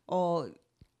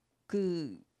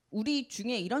우리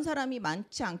중에 이런 사람이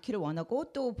많지 않기를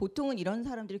원하고 또 보통은 이런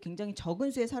사람들이 굉장히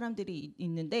적은 수의 사람들이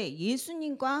있는데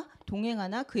예수님과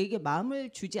동행하나 그에게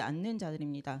마음을 주지 않는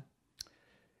자들입니다.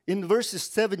 In verses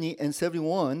 70 and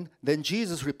 71, then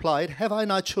Jesus replied, Have I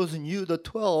not chosen you, the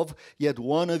 12, yet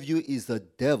one of you is the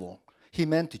devil. He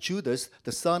meant Judas,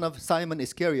 the son of Simon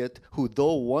Iscariot, who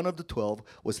though one of the 12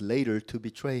 was later to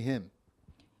betray him.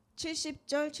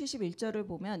 70절, 71절을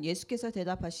보면 예수께서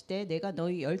대답하시되 내가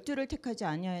너희 12를 택하지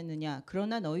아니하였느냐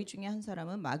그러나 너희 중에 한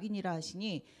사람은 마귀니라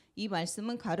하시니 이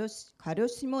말씀은 가룟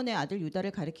시몬의 아들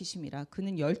유다를 가리키심이라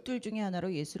그는 12 중에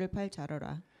하나로 예수를 팔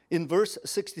자러라. In verse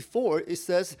 64, it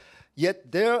says, Yet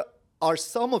there are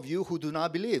some of you who do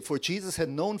not believe. For Jesus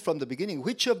had known from the beginning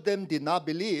which of them did not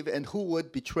believe and who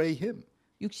would betray him.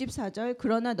 64절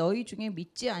그러나 너희 중에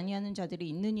믿지 아니하는 자들이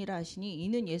있느니라 하시니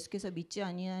이는 예수께서 믿지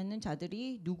아니하는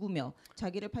자들이 누구며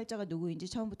자기를 팔 자가 누구인지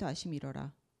처음부터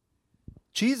아심이로라.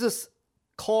 Jesus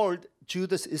called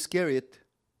Judas Iscariot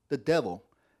the devil.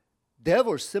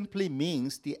 Devil simply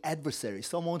means the adversary,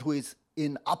 someone who is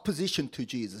in opposition to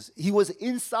Jesus. He was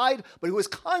inside, but he was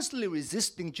constantly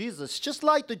resisting Jesus, just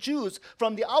like the Jews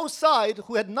from the outside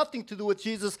who had nothing to do with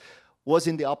Jesus was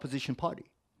in the opposition party.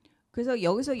 그래서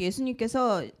여기서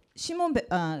예수님께서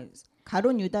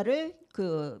가룟 유다를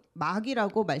그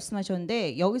마귀라고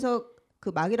말씀하셨는데 여기서 그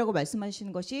마귀라고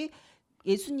말씀하시는 것이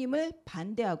예수님을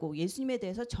반대하고 예수님에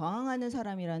대해서 저항하는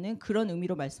사람이라는 그런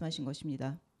의미로 말씀하신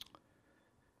것입니다.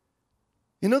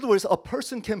 In other words, a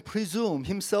person can presume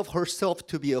himself, herself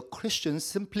to be a Christian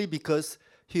simply because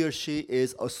he or she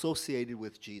is associated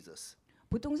with Jesus.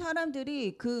 보통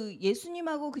사람들이 그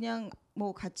예수님하고 그냥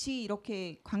뭐 같이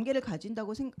이렇게 관계를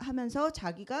가진다고 하면서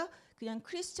자기가 그냥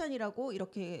크리스천이라고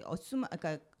이렇게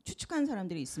그러니까 추측하는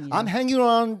사람들이 있습니다. I'm hanging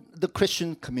around the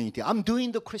Christian community. I'm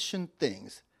doing the Christian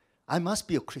things. I must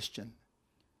be a Christian.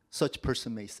 Such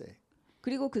person may say.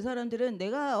 그리고 그 사람들은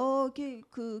내가 이렇게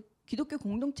그 기독교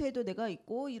공동체에도 내가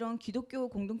있고 이런 기독교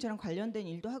공동체랑 관련된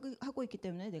일도 하고 있기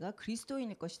때문에 내가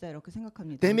그리스도인일 것이다 이렇게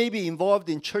생각합니다. They may be involved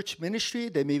in church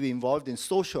ministry. They may be involved in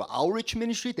social outreach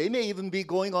ministry. They may even be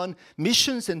going on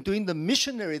missions and doing the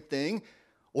missionary thing.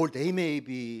 Or they may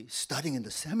be studying in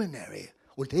the seminary.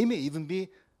 Or they may even be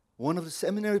one of the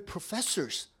seminary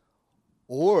professors.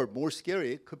 Or more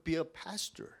scary, could be a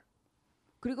pastor.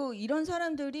 그리고 이런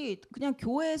사람들이 그냥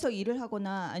교회에서 일을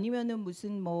하거나 아니면은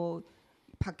무슨 뭐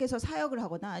밖에서 사역을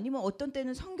하거나 아니면 어떤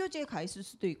때는 선교지에 가 있을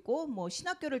수도 있고 뭐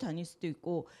신학교를 다닐 수도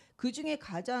있고 그 중에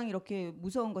가장 이렇게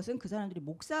무서운 것은 그 사람들이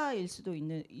목사일 수도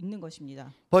있는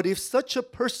것입니다. But if such a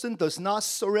person does not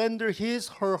surrender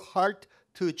his her heart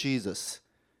to Jesus,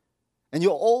 and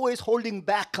you're always holding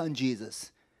back on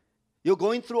Jesus, you're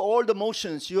going through all the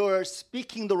motions, you're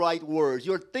speaking the right words,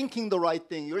 you're thinking the right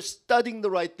thing, you're studying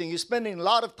the right thing, you're spending a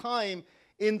lot of time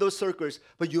in those circles,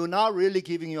 but you're not really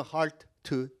giving your heart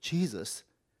to Jesus.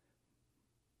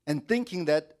 And thinking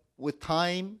that with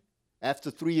time,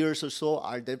 after 3 years or so,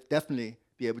 I'll definitely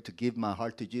be able to give my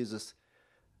heart to Jesus,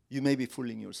 you may be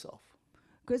fooling yourself.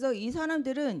 그래서 이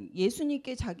사람들은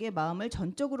예수님께 자기의 마음을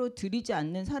전적으로 드리지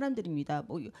않는 사람들입니다.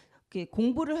 뭐 이렇게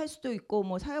공부를 할 수도 있고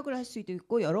뭐 사역을 할 수도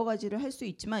있고 여러 가지를 할 수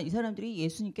있지만 이 사람들이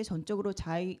예수님께 전적으로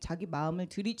자기 마음을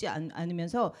드리지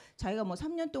않으면서 자기가 뭐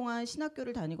 3년 동안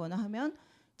신학교를 다니거나 하면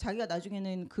자기가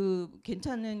나중에는 그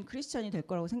괜찮은 크리스찬이 될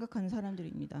거라고 생각하는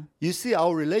사람들입니다. You see,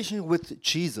 our relationship with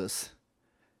Jesus,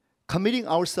 committing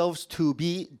ourselves to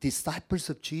be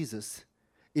disciples of Jesus,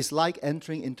 is like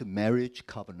entering into marriage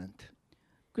covenant.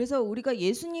 그래서 우리가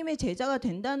예수님의 제자가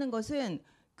된다는 것은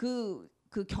그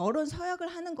결혼 서약을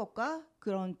하는 것과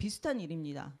그런 비슷한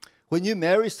일입니다. When you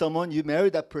marry someone, you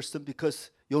marry that person because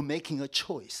you're making a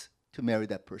choice to marry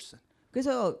that person.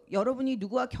 그래서 여러분이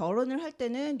누구와 결혼을 할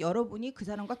때는 여러분이 그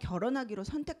사람과 결혼하기로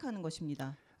선택하는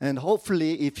것입니다. And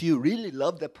hopefully, if you really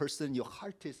love that person, your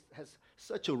heart has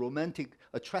such a romantic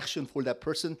attraction for that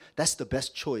person, that's the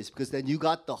best choice because then you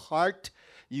got the heart,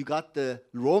 you got the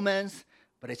romance,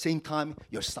 but at the same time,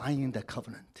 you're signing the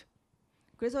covenant.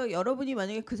 그래서 여러분이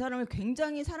만약에 그 사람을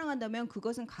굉장히 사랑한다면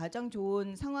그것은 가장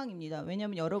좋은 상황입니다.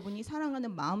 왜냐하면 여러분이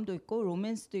사랑하는 마음도 있고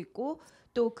로맨스도 있고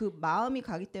또 그 마음이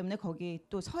가기 때문에 거기에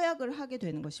또 서약을 하게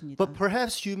되는 것입니다. But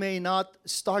perhaps you may not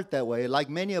start that way.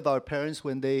 Like many of our parents,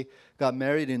 when they got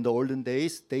married in the olden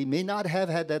days, they may not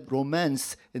have had that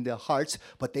romance in their hearts,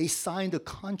 but they signed a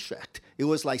contract. It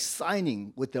was like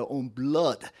signing with their own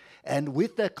blood. And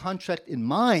with that contract in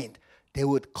mind, they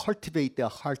would cultivate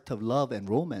their heart of love and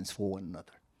romance for one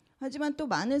another. 하지만 또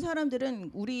많은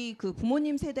사람들은 우리 그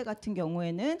부모님 세대 같은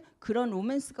경우에는 그런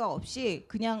로맨스가 없이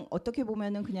그냥 어떻게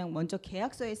보면은 그냥 먼저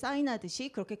계약서에 사인하듯이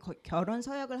그렇게 결혼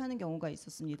서약을 하는 경우가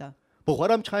있었습니다. But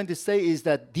what I'm trying to say is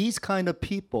that these kind of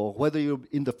people, whether you're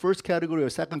in the first category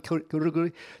or second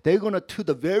category, they're going to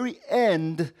the very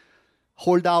end,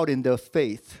 hold out in their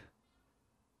faith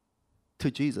to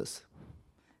Jesus.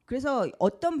 그래서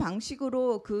어떤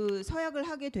방식으로 그 서약을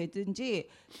하게 되든지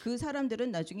그 사람들은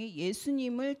나중에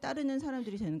예수님을 따르는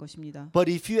사람들이 되는 것입니다.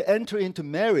 But if you enter into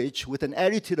marriage with an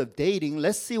attitude of dating,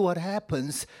 let's see what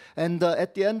happens. And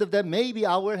at the end of that, maybe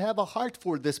I will have a heart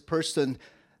for this person.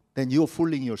 Then you're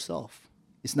fooling yourself.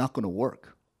 It's not going to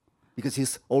work because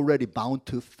he's already bound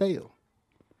to fail.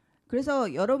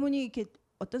 그래서 여러분이 이렇게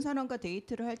어떤 사람과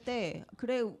데이트를 할 때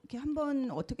그래 이렇게 한번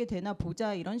어떻게 되나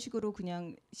보자 이런 식으로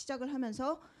그냥 시작을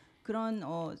하면서 그런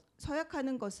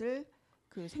서약하는 것을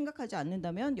그 생각하지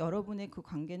않는다면 여러분의 그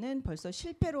관계는 벌써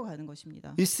실패로 가는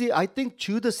것입니다. You see, I think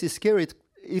Judas Iscariot,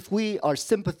 if we are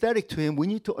sympathetic to him, we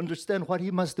need to understand what he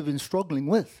must have been struggling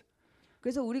with.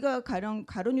 그래서 우리가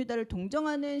가론 유다를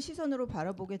동정하는 시선으로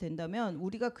바라보게 된다면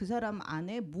우리가 그 사람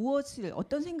안에 무엇을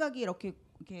어떤 생각이 이렇게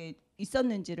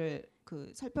있었는지를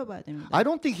그 살펴봐야 됩니다. I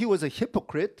don't think he was a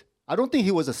hypocrite. I don't think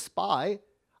he was a spy.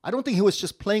 I don't think he was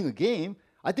just playing a game.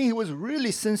 I think he was really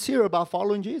sincere about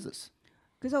following Jesus.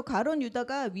 그래서 가론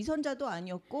유다가 위선자도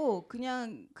아니었고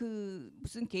그냥 그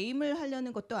무슨 게임을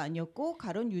하려는 것도 아니었고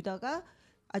가론 유다가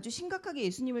아주 심각하게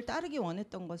예수님을 따르기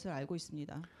원했던 것을 알고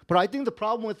있습니다. But I think the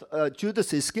problem with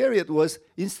Judas Iscariot was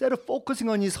instead of focusing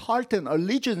on his heart and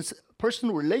allegiance,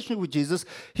 personal relationship with Jesus,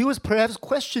 he was perhaps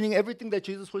questioning everything that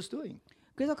Jesus was doing.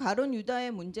 그래서 가론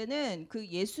유다의 문제는 그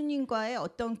예수님과의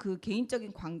어떤 그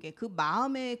개인적인 관계, 그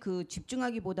마음에 그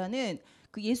집중하기보다는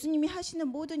그 예수님이 하시는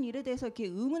모든 일에 대해서 이렇게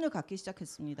의문을 갖기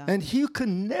시작했습니다. And he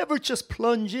could never just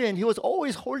plunge in. He was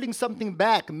always holding something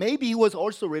back. Maybe he was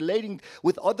also relating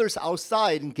with others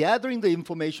outside and gathering the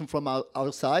information from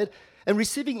outside and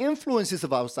receiving influences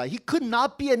of outside. He could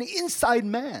not be an inside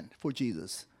man for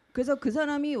Jesus. 그래서 그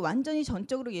사람이 완전히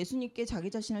전적으로 예수님께 자기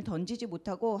자신을 던지지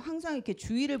못하고 항상 이렇게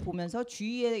주위를 보면서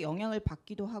주위의 영향을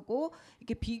받기도 하고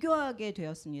이렇게 비교하게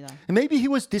되었습니다. And maybe he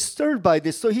was disturbed by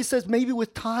this. So he says, maybe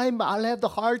with time I'll have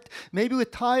the heart. Maybe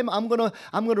with time I'm gonna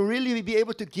really be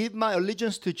able to give my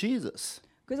allegiance to Jesus.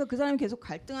 그래서 그 사람이 계속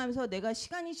갈등하면서 내가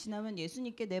시간이 지나면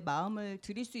예수님께 내 마음을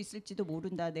드릴 수 있을지도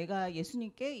모른다. 내가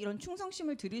예수님께 이런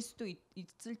충성심을 드릴 수도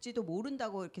있을지도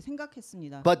모른다고 이렇게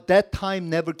생각했습니다. But that time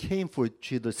never came for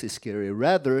Judas Iscariot.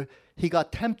 Rather, he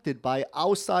got tempted by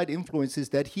outside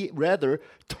influences that he rather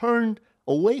turned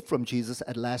away from Jesus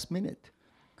at last minute.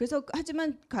 그래서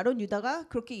하지만 가론 유다가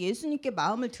그렇게 예수님께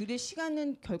마음을 드릴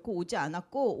시간은 결코 오지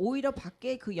않았고 오히려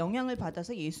밖에 그 영향을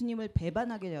받아서 예수님을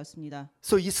배반하게 되었습니다.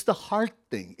 So it's the heart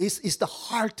thing. It's the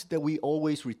heart that we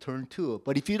always return to.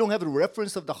 But if you don't have a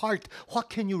reference of the heart,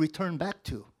 what can you return back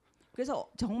to? 그래서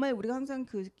정말 우리가 항상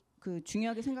그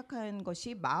중요하게 생각하는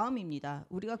것이 마음입니다.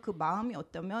 우리가 그 마음이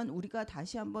어떠면 우리가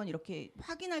다시 한번 이렇게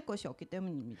확인할 것이 없기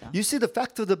때문입니다. You see, the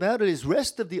fact of the matter is,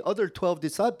 rest of the other 12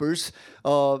 disciples,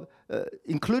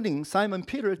 including Simon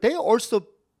Peter, they also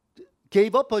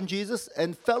gave up on Jesus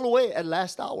and fell away at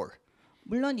last hour.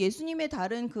 물론 예수님의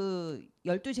다른 그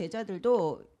 12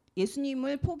 제자들도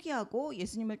예수님을 포기하고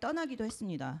예수님을 떠나기도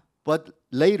했습니다. But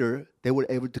later, they were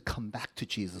able to come back to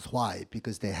Jesus. Why?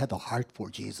 Because they had a heart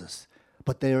for Jesus.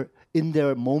 But in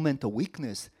their moment of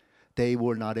weakness, they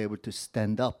were not able to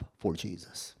stand up for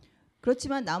Jesus.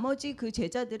 그렇지만 나머지 그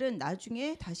제자들은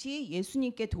나중에 다시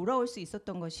예수님께 돌아올 수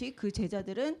있었던 것이 그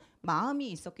제자들은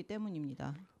마음이 있었기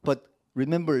때문입니다. But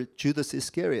remember Judas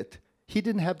Iscariot, he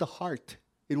didn't have the heart.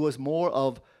 It was more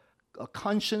of a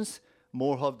conscience,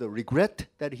 more of the regret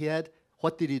that he had.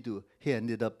 What did he do? He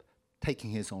ended up taking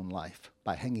his own life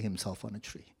by hanging himself on a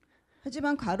tree.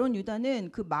 하지만 가론 유다는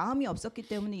그 마음이 없었기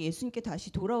때문에 예수님께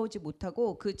다시 돌아오지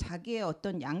못하고 그 자기의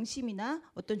어떤 양심이나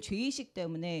어떤 죄의식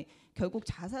때문에 결국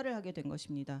자살을 하게 된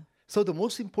것입니다. So the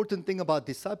most important thing about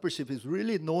discipleship is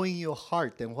really knowing your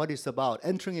heart and what it's about,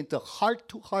 entering into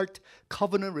heart-to-heart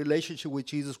covenant relationship with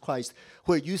Jesus Christ,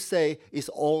 where you say it's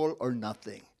all or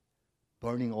nothing,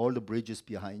 burning all the bridges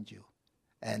behind you,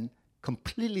 and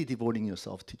completely devoting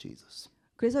yourself to Jesus.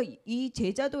 그래서 이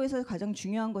제자도에서 가장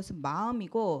중요한 것은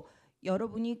마음이고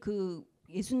여러분이 그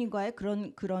예수님과의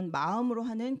그런 마음으로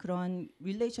하는 그런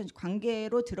릴레이션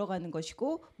관계로 들어가는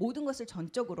것이고 모든 것을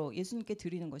전적으로 예수님께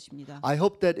드리는 것입니다. I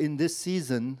hope that in this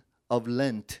season of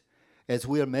Lent, as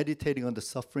we are meditating on the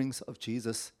sufferings of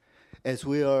Jesus, as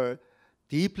we are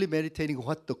deeply meditating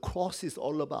what the cross is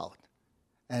all about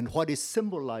and what is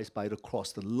symbolized by the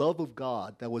cross, the love of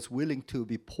God that was willing to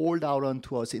be poured out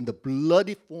onto us in the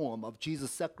bloody form of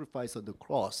Jesus' sacrifice on the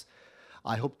cross,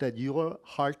 I hope that your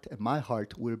heart and my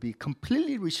heart will be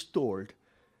completely restored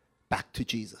back to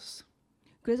Jesus.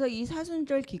 그래서 이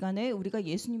사순절 기간에 우리가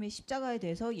예수님의 십자가에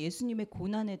대해서 예수님의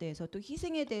고난에 대해서 또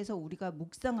희생에 대해서 우리가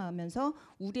묵상하면서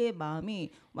우리의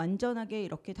마음이 완전하게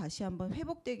이렇게 다시 한번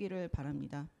회복되기를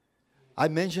바랍니다. I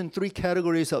mentioned three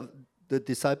categories of the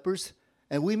disciples,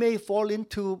 and we may fall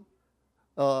into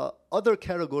other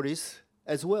categories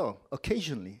as well,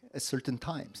 occasionally, at certain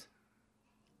times.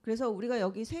 그래서 우리가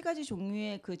여기 세 가지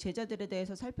종류의 그 제자들에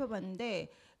대해서 살펴봤는데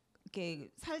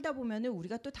이렇게 살다 보면은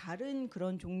우리가 또 다른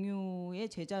그런 종류의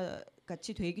제자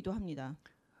같이 되기도 합니다.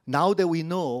 Now that we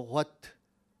know what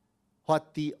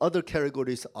the other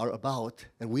categories are about,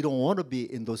 and we don't want to be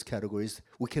in those categories,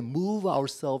 we can move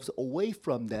ourselves away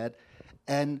from that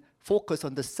and focus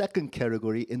on the second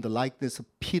category in the likeness of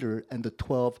Peter and the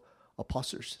 12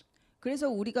 apostles. 그래서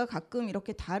우리가 가끔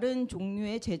이렇게 다른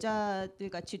종류의 제자들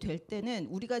같이 될 때는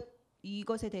우리가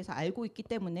이것에 대해서 알고 있기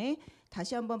때문에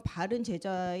다시 한번 바른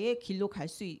제자의 길로 갈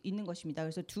수 있는 것입니다.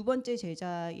 그래서 두 번째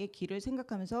제자의 길을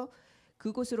생각하면서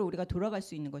그곳으로 우리가 돌아갈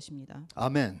수 있는 것입니다.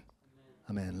 Amen.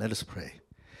 Amen. Let us pray.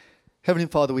 Heavenly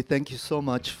Father, we thank you so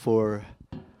much for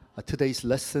today's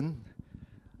lesson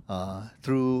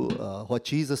through what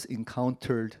Jesus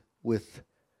encountered with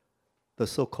the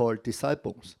so-called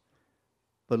disciples.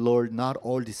 But Lord, not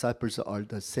all disciples are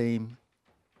the same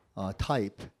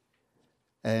type.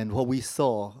 And what we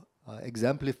saw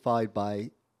exemplified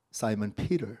by Simon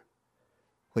Peter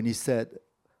when he said,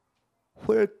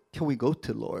 "Where can we go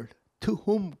to, Lord? To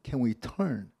whom can we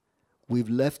turn? We've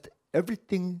left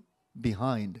everything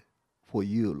behind for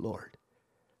you, Lord."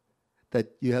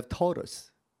 That you have taught us,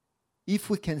 if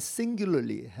we can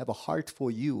singularly have a heart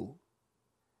for you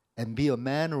and be a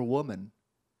man or woman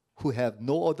who have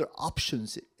no other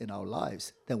options in our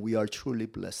lives, then we are truly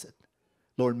blessed.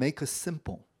 Lord, make us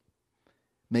simple.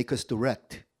 Make us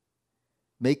direct.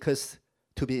 Make us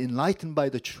to be enlightened by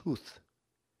the truth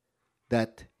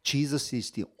that Jesus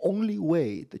is the only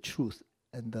way, the truth,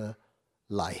 and the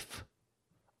life.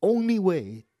 Only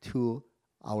way to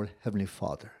our Heavenly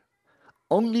Father.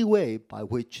 Only way by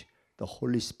which the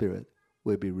Holy Spirit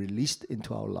will be released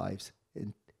into our lives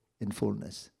in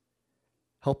fullness.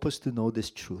 Help us to know this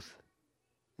truth,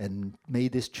 and may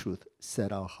this truth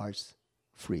set our hearts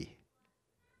free.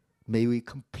 May we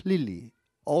completely,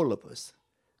 all of us,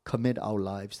 commit our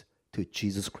lives to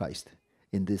Jesus Christ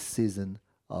in this season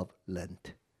of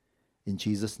Lent. In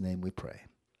Jesus' name we pray.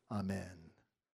 Amen.